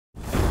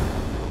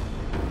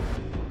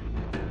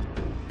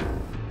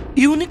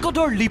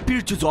ইউনিকোডৰ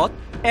লিপিৰ যুঁজত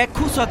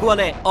এখোজ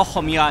আগুৱালে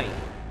অসমীয়াই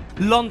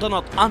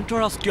লণ্ডনত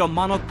আন্তঃৰাষ্ট্ৰীয়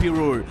মানক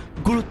ব্যুৰোৰ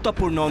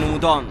গুৰুত্বপূৰ্ণ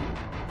অনুমোদন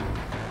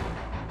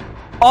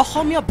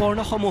অসমীয়া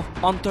বৰ্ণসমূহ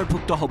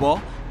অন্তৰ্ভুক্ত হ'ব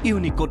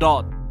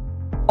ইউনিকোডত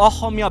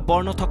অসমীয়া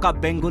বৰ্ণ থকা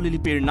বেংগলী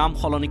লিপিৰ নাম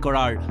সলনি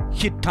কৰাৰ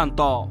সিদ্ধান্ত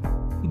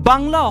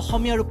বাংলা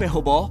অসমীয়া ৰূপে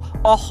হ'ব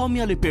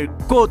অসমীয়া লিপিৰ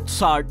কোড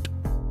চাৰ্ট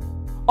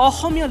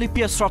অসমীয়া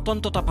লিপিয়ে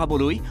স্বতন্ত্ৰতা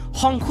পাবলৈ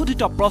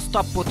সংশোধিত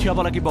প্ৰস্তাৱ পঠিয়াব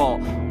লাগিব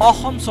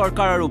অসম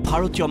চৰকাৰ আৰু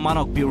ভাৰতীয়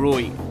মানক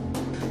ব্যুৰোই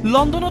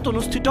লণ্ডনত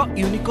অনুষ্ঠিত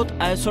ইউনিকোড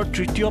আইএছৰ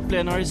তৃতীয়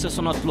প্লেনাৰী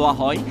সেশনত লোৱা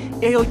হয়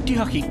এই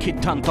ঐতিহাসিক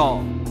সিদ্ধান্ত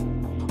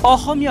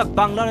অসমীয়াক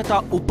বাংলাৰ এটা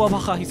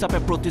উপভাষা হিচাপে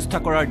প্ৰতিষ্ঠা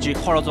কৰাৰ যি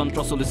ষড়যন্ত্ৰ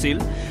চলিছিল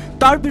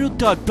তাৰ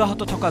বিৰুদ্ধে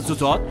অব্যাহত থকা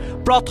যুঁজত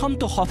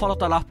প্ৰথমটো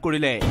সফলতা লাভ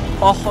কৰিলে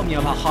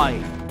অসমীয়া ভাষাই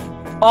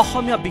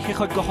অসমীয়া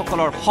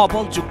বিশেষজ্ঞসকলৰ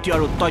সবল যুক্তি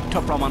আৰু তথ্য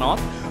প্ৰমাণত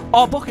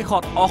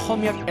অৱশেষত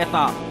অসমীয়াক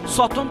এটা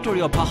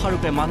স্বতন্ত্ৰীয়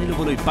ভাষাৰূপে মানি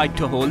ল'বলৈ বাধ্য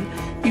হ'ল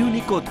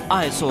ইউনিকোড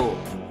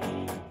আইএছঅ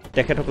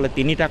তেখেতসকলে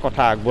তিনিটা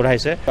কথা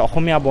আগবঢ়াইছে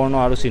অসমীয়া বৰ্ণ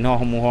আৰু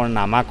চিহ্নসমূহৰ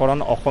নামাকৰণ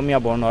অসমীয়া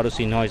বৰ্ণ আৰু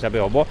চিহ্ন হিচাপে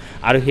হ'ব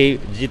আৰু সেই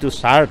যিটো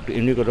চাৰ্ট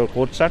ইউনিকোডৰ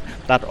কোড চাৰ্ট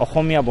তাত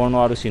অসমীয়া বৰ্ণ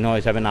আৰু চিহ্ন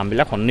হিচাপে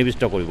নামবিলাক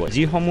সন্নিৱিষ্ট কৰিব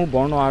যিসমূহ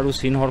বৰ্ণ আৰু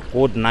চিহ্নৰ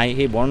কোড নাই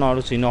সেই বৰ্ণ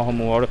আৰু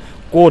চিহ্নসমূহৰ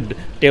কোড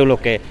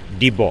তেওঁলোকে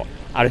দিব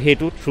আৰু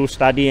হেতু থ্ৰু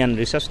ষ্টাডি এণ্ড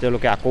ৰিচাৰ্চ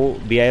তেওঁলোকে আকৌ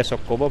বিআইএছক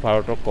ক'ব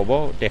ভাৰতক ক'ব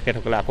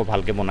তেখেতসকলে আকৌ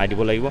ভালকৈ বনাই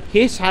দিব লাগিব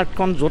সেই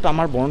চাৰ্টখন য'ত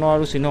আমাৰ বৰ্ণ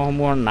আৰু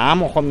চিহ্নসমূহৰ নাম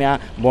অসমীয়া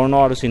বৰ্ণ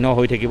আৰু চিহ্ন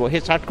হৈ থাকিব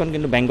সেই চাৰ্টখন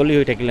কিন্তু বেংগলী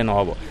হৈ থাকিলে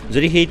নহ'ব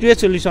যদি সেইটোৱে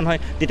সলিউশ্যন হয়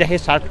তেতিয়া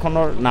সেই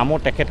চাৰ্টখনৰ নামো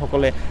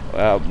তেখেতসকলে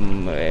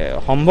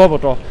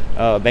সম্ভৱতঃ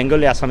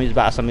বেংগলী আছামিজ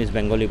বা আছামিজ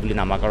বেংগলী বুলি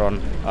নামাকৰণ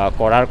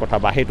কৰাৰ কথা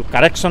বা সেইটো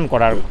কাৰেকশ্যন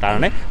কৰাৰ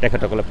কাৰণে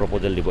তেখেতসকলে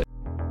প্ৰপ'জেল দিব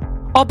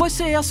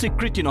অৱশ্যে এয়া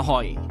স্বীকৃতি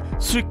নহয়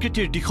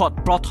স্বীকৃতিৰ দিশত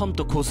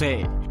প্ৰথমটো খোজে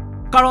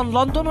কাৰণ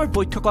লণ্ডনৰ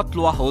বৈঠকত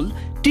লোৱা হ'ল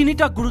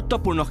তিনিটা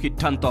গুৰুত্বপূৰ্ণ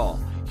সিদ্ধান্ত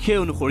সেই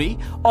অনুসৰি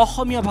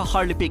অসমীয়া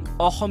ভাষাৰ লিপিক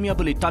অসমীয়া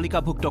বুলি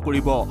তালিকাভুক্ত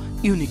কৰিব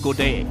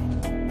ইউনিকোডে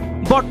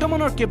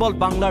বৰ্তমানৰ কেৱল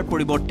বাংলাৰ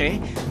পৰিৱৰ্তে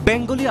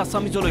বেংগলী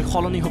আছামিজলৈ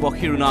সলনি হ'ব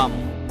শিৰোনাম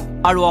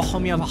আৰু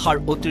অসমীয়া ভাষাৰ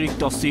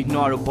অতিৰিক্ত চিহ্ন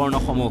আৰু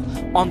বৰ্ণসমূহ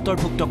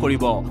অন্তৰ্ভুক্ত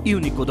কৰিব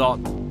ইউনিকোডত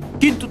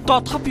কিন্তু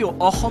তথাপিও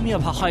অসমীয়া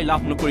ভাষাই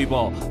লাভ নকৰিব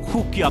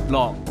সুকীয়া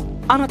ব্লক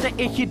আনহাতে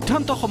এই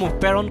সিদ্ধান্তসমূহ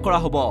প্ৰেৰণ কৰা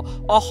হ'ব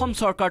অসম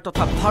চৰকাৰ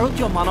তথা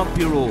ভাৰতীয় মানক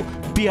ব্যুৰো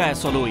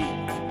বিআইএছলৈ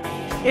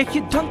এই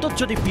সিদ্ধান্তত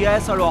যদি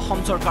বিআইএছ আৰু অসম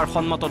চৰকাৰ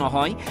সন্মত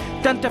নহয়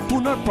তেন্তে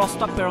পুনৰ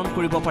প্ৰস্তাৱ প্ৰেৰণ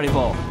কৰিব পাৰিব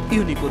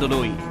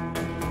ইউনিকোডলৈ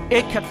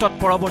এই ক্ষেত্ৰত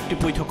পৰৱৰ্তী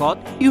বৈঠকত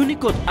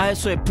ইউনিকোড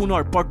আইএছঅয়ে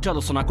পুনৰ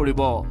পৰ্যালোচনা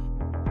কৰিব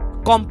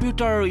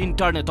কম্পিউটাৰ আৰু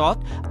ইণ্টাৰনেটত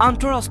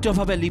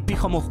আন্তঃৰাষ্ট্ৰীয়ভাৱে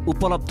লিপিসমূহ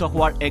উপলব্ধ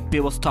হোৱাৰ এক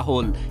ব্যৱস্থা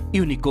হ'ল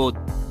ইউনিকোড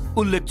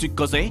উল্লেখযোগ্য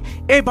যে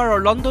এইবাৰৰ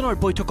লণ্ডনৰ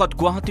বৈঠকত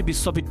গুৱাহাটী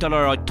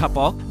বিশ্ববিদ্যালয়ৰ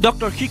অধ্যাপক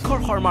ডক্টৰ শিখৰ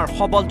শৰ্মাৰ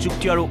সবল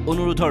যুক্তি আৰু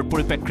অনুৰোধৰ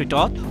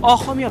পৰিপ্ৰেক্ষিতত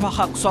অসমীয়া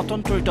ভাষাক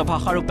স্বতন্ত্ৰিত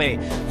ভাষাৰূপে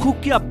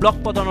সুকীয়া ব্লক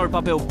প্ৰদানৰ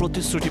বাবেও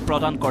প্ৰতিশ্ৰুতি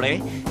প্ৰদান কৰে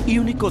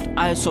ইউনিকোড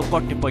আইএছঅ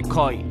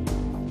কৰ্তৃপক্ষই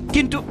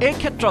কিন্তু এই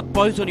ক্ষেত্ৰত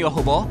প্ৰয়োজনীয়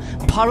হ'ব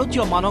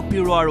ভাৰতীয় মানক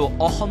ব্যুৰো আৰু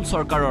অসম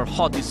চৰকাৰৰ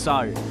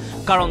সদিচ্ছাৰ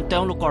কাৰণ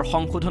তেওঁলোকৰ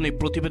সংশোধনী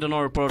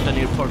প্ৰতিবেদনৰ ওপৰতে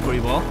নিৰ্ভৰ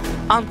কৰিব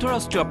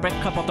আন্তঃৰাষ্ট্ৰীয়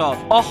প্ৰেক্ষাপটত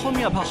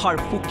অসমীয়া ভাষাৰ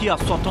সুকীয়া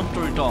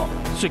স্বতন্ত্ৰিত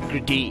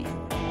স্বীকৃতি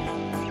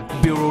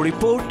bureau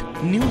report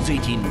news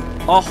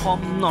 18 Assam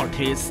north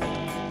east